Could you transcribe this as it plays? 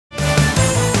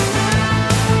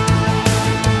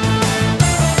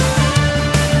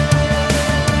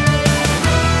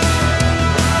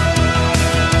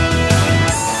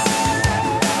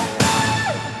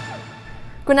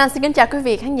Quỳnh Anh xin kính chào quý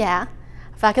vị khán giả.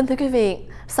 Và kính thưa quý vị,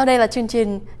 sau đây là chương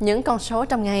trình những con số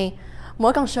trong ngày.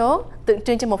 Mỗi con số tượng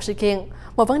trưng cho một sự kiện,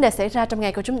 một vấn đề xảy ra trong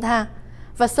ngày của chúng ta.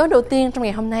 Và số đầu tiên trong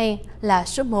ngày hôm nay là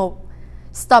số 1.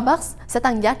 Starbucks sẽ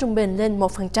tăng giá trung bình lên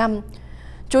 1%.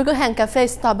 Chuỗi cửa hàng cà phê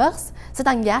Starbucks sẽ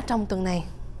tăng giá trong tuần này.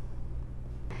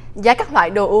 Giá các loại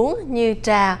đồ uống như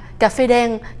trà, cà phê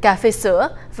đen, cà phê sữa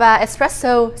và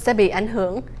espresso sẽ bị ảnh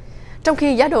hưởng. Trong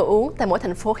khi giá đồ uống tại mỗi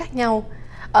thành phố khác nhau,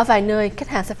 ở vài nơi khách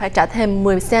hàng sẽ phải trả thêm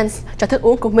 10 cents cho thức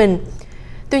uống của mình.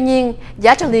 Tuy nhiên,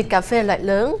 giá cho ly cà phê loại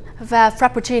lớn và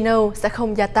frappuccino sẽ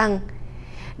không gia tăng.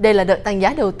 Đây là đợt tăng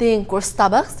giá đầu tiên của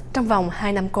Starbucks trong vòng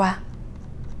 2 năm qua.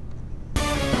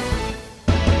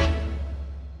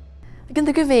 Kính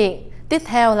thưa quý vị, tiếp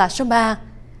theo là số 3.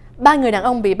 3 người đàn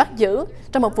ông bị bắt giữ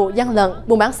trong một vụ gian lận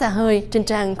buôn bán xe hơi trên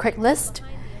trang Craigslist.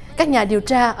 Các nhà điều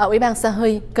tra ở Ủy ban xe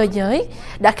hơi cơ giới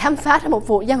đã khám phá ra một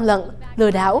vụ gian lận,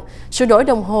 lừa đảo, sửa đổi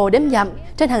đồng hồ đếm dặm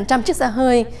trên hàng trăm chiếc xe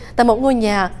hơi tại một ngôi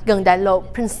nhà gần đại lộ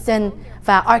Princeton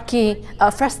và Arky ở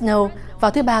Fresno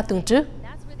vào thứ Ba tuần trước.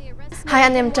 Hai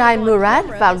anh em trai Murad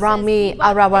và Rami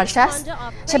Arawashas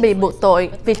sẽ bị buộc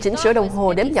tội vì chỉnh sửa đồng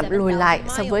hồ đếm dặm lùi lại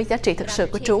so với giá trị thực sự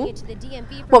của chúng.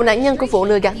 Một nạn nhân của vụ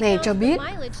lừa gạt này cho biết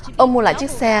ông mua lại chiếc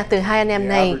xe từ hai anh em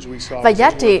này và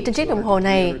giá trị trên chiếc đồng hồ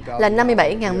này là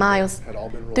 57.000 miles.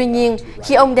 Tuy nhiên,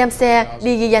 khi ông đem xe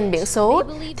đi ghi danh biển số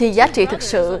thì giá trị thực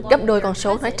sự gấp đôi con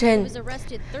số nói trên.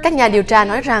 Các nhà điều tra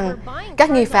nói rằng các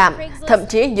nghi phạm thậm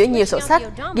chí giữ nhiều sổ sách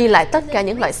ghi lại tất cả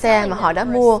những loại xe mà họ đã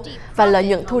mua và lợi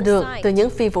nhuận thu được từ những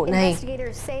phi vụ này.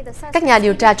 Các nhà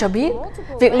điều tra cho biết,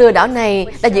 việc lừa đảo này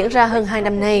đã diễn ra hơn 2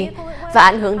 năm nay và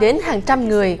ảnh hưởng đến hàng trăm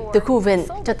người từ khu vịnh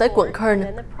cho tới quận Kern.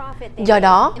 Do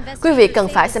đó, quý vị cần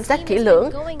phải xem xét kỹ lưỡng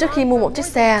trước khi mua một chiếc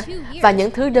xe và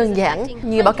những thứ đơn giản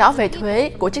như báo cáo về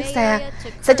thuế của chiếc xe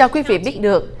sẽ cho quý vị biết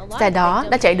được xe đó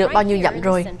đã chạy được bao nhiêu dặm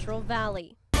rồi.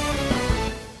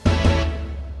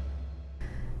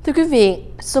 Thưa quý vị,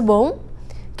 số 4.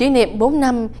 Kỷ niệm 4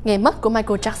 năm ngày mất của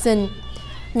Michael Jackson.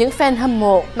 Những fan hâm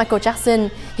mộ Michael Jackson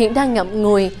hiện đang ngậm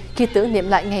ngùi khi tưởng niệm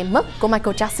lại ngày mất của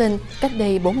Michael Jackson cách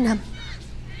đây 4 năm.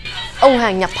 Ông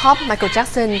hoàng nhạc pop Michael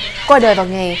Jackson qua đời vào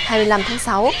ngày 25 tháng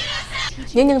 6.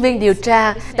 Những nhân viên điều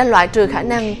tra đã loại trừ khả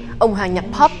năng ông hoàng nhạc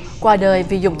pop qua đời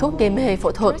vì dùng thuốc gây mê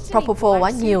phẫu thuật propofol quá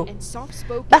nhiều.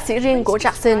 Bác sĩ riêng của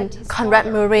Jackson, Conrad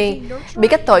Murray, bị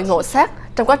kết tội ngộ sát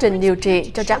trong quá trình điều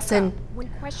trị cho Jackson.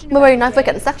 Murray nói với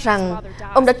cảnh sát rằng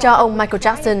ông đã cho ông Michael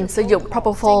Jackson sử dụng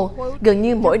propofol gần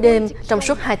như mỗi đêm trong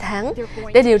suốt 2 tháng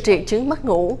để điều trị chứng mất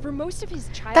ngủ.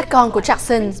 Các con của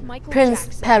Jackson, Prince,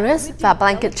 Paris và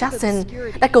Blanket Jackson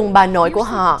đã cùng bà nội của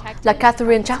họ là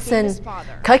Catherine Jackson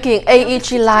khởi kiện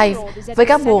AEG Live với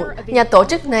cáo buộc nhà tổ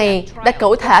chức này đã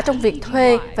cẩu thả trong việc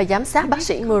thuê và giám sát bác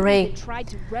sĩ Murray.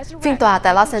 Phiên tòa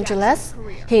tại Los Angeles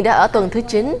hiện đã ở tuần thứ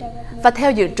 9 và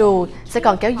theo dự trù sẽ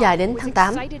còn kéo dài đến tháng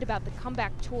 8.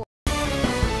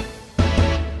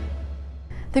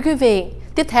 Thưa quý vị,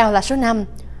 tiếp theo là số 5.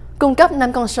 Cung cấp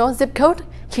 5 con số zip code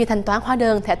khi thanh toán hóa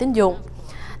đơn thẻ tín dụng.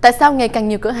 Tại sao ngày càng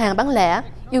nhiều cửa hàng bán lẻ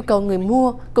yêu cầu người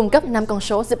mua cung cấp 5 con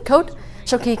số zip code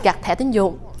sau khi gạt thẻ tín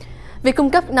dụng? Việc cung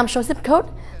cấp 5 số zip code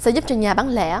sẽ giúp cho nhà bán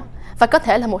lẻ và có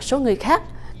thể là một số người khác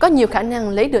có nhiều khả năng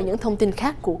lấy được những thông tin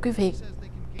khác của quý vị.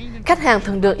 Khách hàng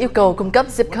thường được yêu cầu cung cấp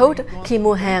zip code khi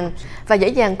mua hàng và dễ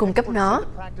dàng cung cấp nó.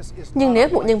 Nhưng nếu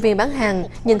một nhân viên bán hàng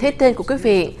nhìn thấy tên của quý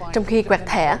vị trong khi quẹt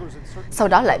thẻ, sau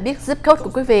đó lại biết zip code của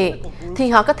quý vị, thì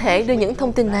họ có thể đưa những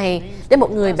thông tin này đến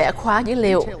một người bẻ khóa dữ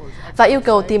liệu và yêu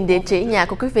cầu tìm địa chỉ nhà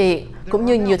của quý vị, cũng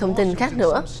như nhiều thông tin khác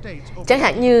nữa, chẳng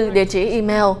hạn như địa chỉ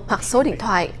email hoặc số điện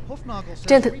thoại.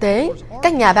 Trên thực tế,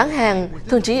 các nhà bán hàng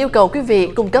thường chỉ yêu cầu quý vị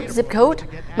cung cấp zip code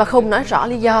mà không nói rõ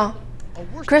lý do.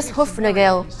 Chris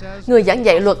Hufnagel, người giảng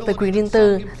dạy luật về quyền riêng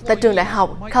tư tại trường đại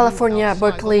học California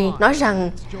Berkeley, nói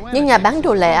rằng những nhà bán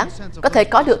đồ lẻ có thể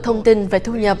có được thông tin về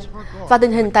thu nhập và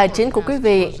tình hình tài chính của quý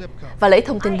vị và lấy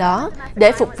thông tin đó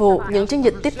để phục vụ những chiến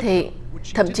dịch tiếp thị,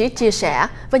 thậm chí chia sẻ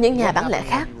với những nhà bán lẻ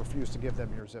khác.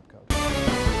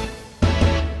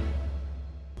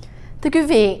 Thưa quý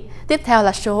vị, tiếp theo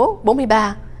là số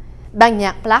 43. Ban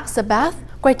nhạc Black Sabbath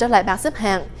quay trở lại bảng xếp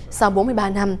hạng sau 43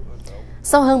 năm.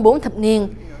 Sau hơn 4 thập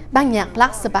niên, ban nhạc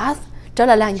Black Sabbath trở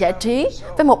lại làng giải trí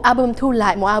với một album thu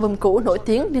lại một album cũ nổi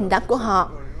tiếng đình đám của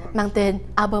họ, mang tên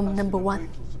album Number One.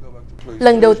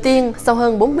 Lần đầu tiên sau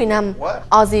hơn 40 năm,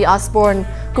 Ozzy Osbourne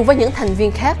cùng với những thành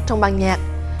viên khác trong ban nhạc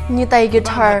như tay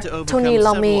guitar Tony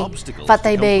Iommi và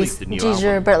tay bass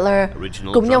Ginger Butler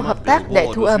cùng nhau hợp tác để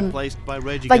thu âm.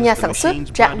 Và nhà sản xuất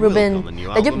Jack Rubin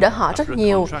đã giúp đỡ họ rất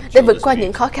nhiều để vượt qua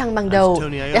những khó khăn ban đầu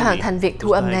để hoàn thành việc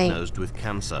thu âm này.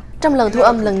 Trong lần thu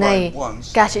âm lần này,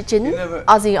 ca sĩ chính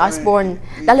Ozzy Osbourne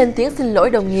đã lên tiếng xin lỗi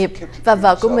đồng nghiệp và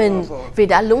vợ của mình vì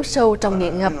đã lún sâu trong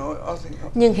nghiện ngập.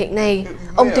 Nhưng hiện nay,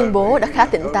 ông tuyên bố đã khá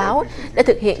tỉnh táo để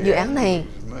thực hiện dự án này.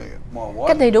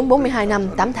 Cách đây đúng 42 năm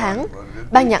 8 tháng,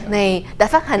 ban nhạc này đã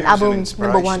phát hành album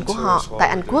number one của họ tại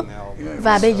Anh Quốc.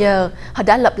 Và bây giờ, họ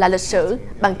đã lập lại lịch sử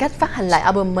bằng cách phát hành lại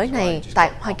album mới này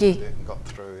tại Hoa Kỳ.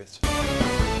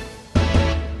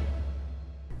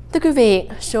 Thưa quý vị,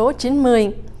 số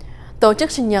 90. Tổ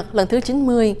chức sinh nhật lần thứ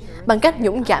 90 bằng cách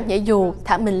dũng cảm nhảy dù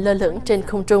thả mình lơ lửng trên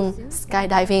không trung,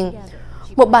 skydiving.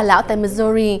 Một bà lão tại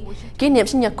Missouri kỷ niệm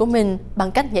sinh nhật của mình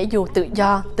bằng cách nhảy dù tự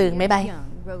do từ máy bay.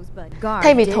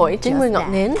 Thay vì thổi 90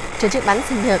 ngọn nến trên chiếc bánh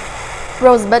sinh nhật,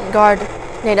 Rosebud Guard,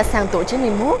 này đã sang tuổi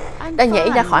 91, đã nhảy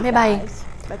ra khỏi máy bay.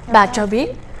 Bà cho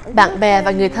biết bạn bè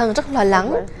và người thân rất lo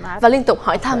lắng và liên tục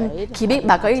hỏi thăm khi biết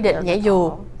bà có ý định nhảy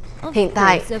dù. Hiện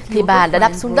tại thì bà đã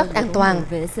đáp xuống đất an toàn.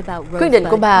 Quyết định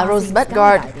của bà Rosebud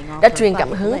Guard đã truyền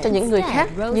cảm hứng cho những người khác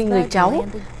như người cháu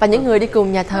và những người đi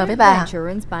cùng nhà thờ với bà.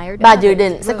 Bà dự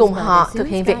định sẽ cùng họ thực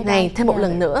hiện việc này thêm một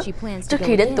lần nữa trước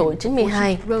khi đến tuổi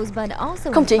 92.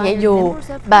 Không chỉ nhảy dù,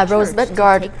 bà Rosebud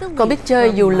Guard còn biết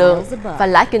chơi dù lượn và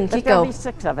lái kinh khí cầu.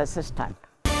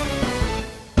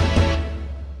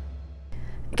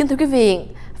 Kính thưa quý vị,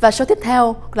 và số tiếp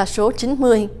theo là số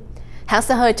 90. Hãng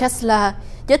xe hơi Tesla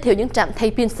giới thiệu những trạm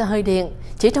thay pin xe hơi điện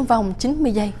chỉ trong vòng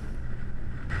 90 giây.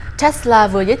 Tesla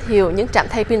vừa giới thiệu những trạm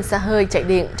thay pin xe hơi chạy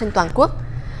điện trên toàn quốc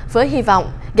với hy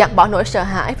vọng gạt bỏ nỗi sợ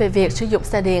hãi về việc sử dụng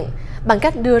xe điện bằng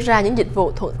cách đưa ra những dịch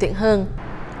vụ thuận tiện hơn.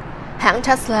 Hãng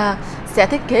Tesla sẽ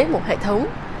thiết kế một hệ thống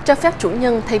cho phép chủ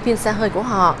nhân thay pin xe hơi của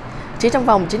họ chỉ trong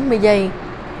vòng 90 giây,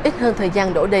 ít hơn thời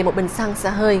gian đổ đầy một bình xăng xe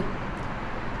hơi.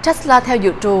 Tesla theo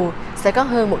dự trù sẽ có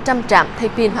hơn 100 trạm thay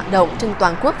pin hoạt động trên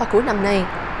toàn quốc vào cuối năm nay.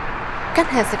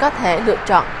 Khách hàng sẽ có thể lựa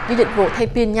chọn những dịch vụ thay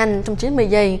pin nhanh trong 90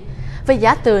 giây với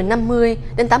giá từ 50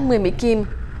 đến 80 Mỹ Kim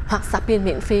hoặc sạc pin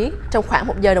miễn phí trong khoảng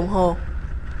 1 giờ đồng hồ.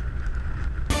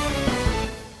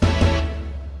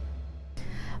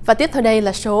 Và tiếp theo đây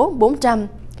là số 400.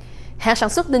 Hãng sản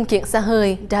xuất linh kiện xe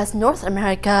hơi Das North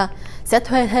America sẽ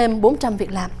thuê thêm 400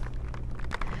 việc làm.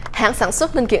 Hãng sản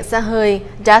xuất linh kiện xe hơi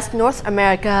Das North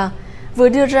America vừa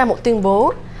đưa ra một tuyên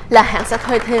bố là hãng sẽ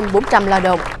thuê thêm 400 lao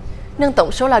động, nâng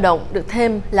tổng số lao động được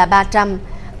thêm là 300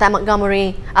 tại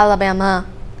Montgomery, Alabama.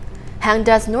 Hãng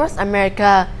Das North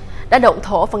America đã động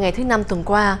thổ vào ngày thứ Năm tuần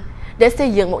qua để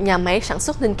xây dựng một nhà máy sản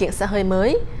xuất linh kiện xe hơi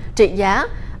mới trị giá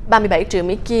 37 triệu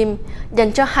Mỹ Kim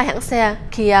dành cho hai hãng xe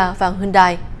Kia và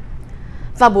Hyundai.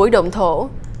 Vào buổi động thổ,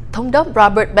 Thống đốc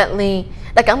Robert Bentley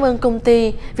đã cảm ơn công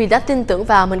ty vì đã tin tưởng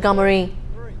vào Montgomery.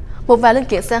 Một vài linh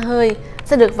kiện xe hơi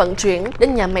sẽ được vận chuyển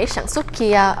đến nhà máy sản xuất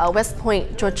Kia ở West Point,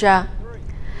 Georgia.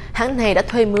 Hãng này đã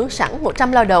thuê mướn sẵn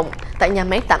 100 lao động tại nhà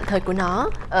máy tạm thời của nó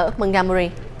ở Montgomery.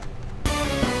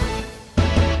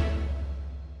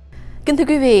 Kính thưa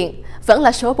quý vị, vẫn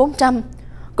là số 400.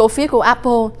 Cổ phiếu của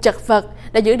Apple chật vật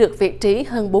đã giữ được vị trí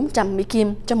hơn 400 Mỹ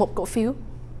Kim cho một cổ phiếu.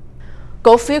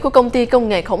 Cổ phiếu của công ty công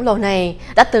nghệ khổng lồ này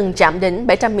đã từng chạm đỉnh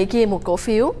 700 Mỹ Kim một cổ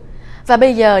phiếu và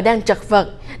bây giờ đang chật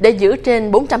vật để giữ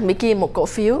trên 400 Mỹ Kim một cổ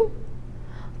phiếu.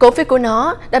 Cổ phiếu của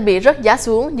nó đã bị rớt giá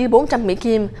xuống dưới 400 Mỹ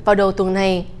Kim vào đầu tuần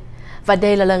này và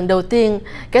đây là lần đầu tiên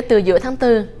kể từ giữa tháng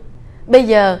 4. Bây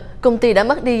giờ, công ty đã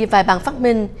mất đi vài bằng phát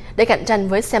minh để cạnh tranh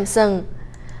với Samsung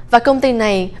và công ty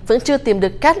này vẫn chưa tìm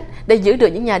được cách để giữ được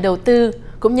những nhà đầu tư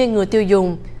cũng như người tiêu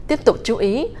dùng tiếp tục chú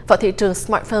ý vào thị trường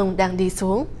smartphone đang đi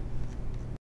xuống.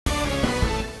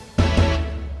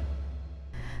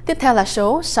 Tiếp theo là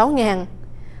số 6.000.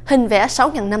 Hình vẽ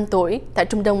 6.000 năm tuổi tại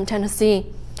Trung Đông Tennessee.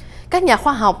 Các nhà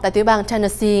khoa học tại tiểu bang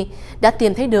Tennessee đã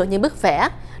tìm thấy được những bức vẽ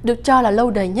được cho là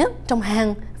lâu đời nhất trong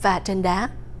hang và trên đá.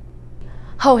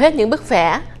 Hầu hết những bức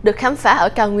vẽ được khám phá ở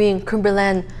cao nguyên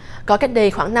Cumberland có cách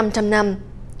đây khoảng 500 năm.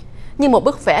 Nhưng một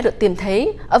bức vẽ được tìm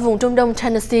thấy ở vùng Trung Đông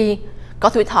Tennessee có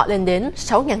tuổi thọ lên đến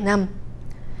 6.000 năm.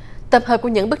 Tập hợp của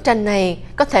những bức tranh này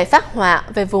có thể phác họa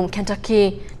về vùng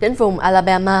Kentucky đến vùng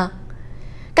Alabama.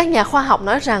 Các nhà khoa học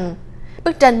nói rằng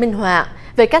bức tranh minh họa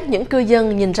về cách những cư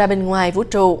dân nhìn ra bên ngoài vũ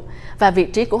trụ và vị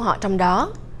trí của họ trong đó,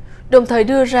 đồng thời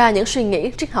đưa ra những suy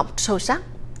nghĩ triết học sâu sắc.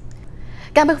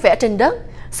 Các bức vẽ trên đất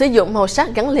sử dụng màu sắc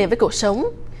gắn liền với cuộc sống,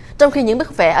 trong khi những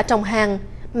bức vẽ ở trong hang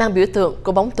mang biểu tượng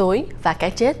của bóng tối và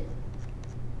cái chết.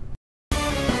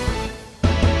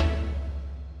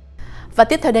 Và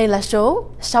tiếp theo đây là số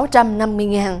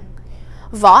 650.000.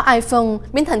 Vỏ iPhone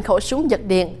biến thành khẩu súng giật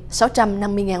điện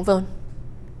 650.000V.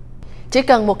 Chỉ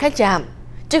cần một cái chạm,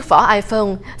 Chiếc vỏ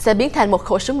iPhone sẽ biến thành một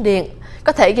khẩu súng điện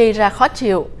có thể gây ra khó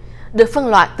chịu, được phân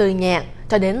loại từ nhẹ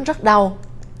cho đến rất đau.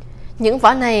 Những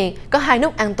vỏ này có 2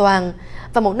 nút an toàn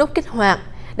và một nút kích hoạt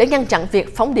để ngăn chặn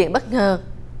việc phóng điện bất ngờ.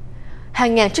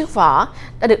 Hàng ngàn chiếc vỏ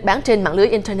đã được bán trên mạng lưới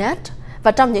Internet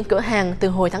và trong những cửa hàng từ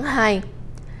hồi tháng 2.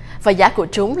 Và giá của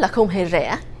chúng là không hề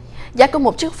rẻ. Giá của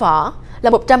một chiếc vỏ là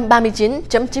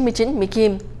 139.99 Mỹ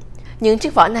Kim. Những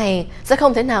chiếc vỏ này sẽ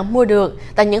không thể nào mua được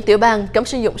tại những tiểu bang cấm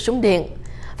sử dụng súng điện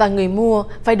và người mua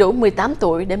phải đủ 18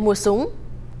 tuổi để mua súng.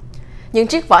 Những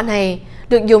chiếc vỏ này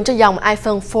được dùng cho dòng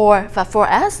iPhone 4 và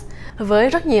 4S với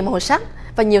rất nhiều màu sắc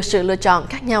và nhiều sự lựa chọn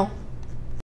khác nhau.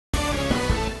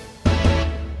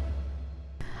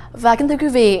 Và kính thưa quý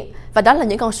vị, và đó là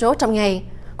những con số trong ngày.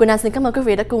 Quỳnh Anh xin cảm ơn quý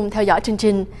vị đã cùng theo dõi chương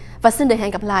trình và xin được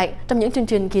hẹn gặp lại trong những chương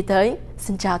trình kỳ tới.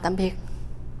 Xin chào tạm biệt.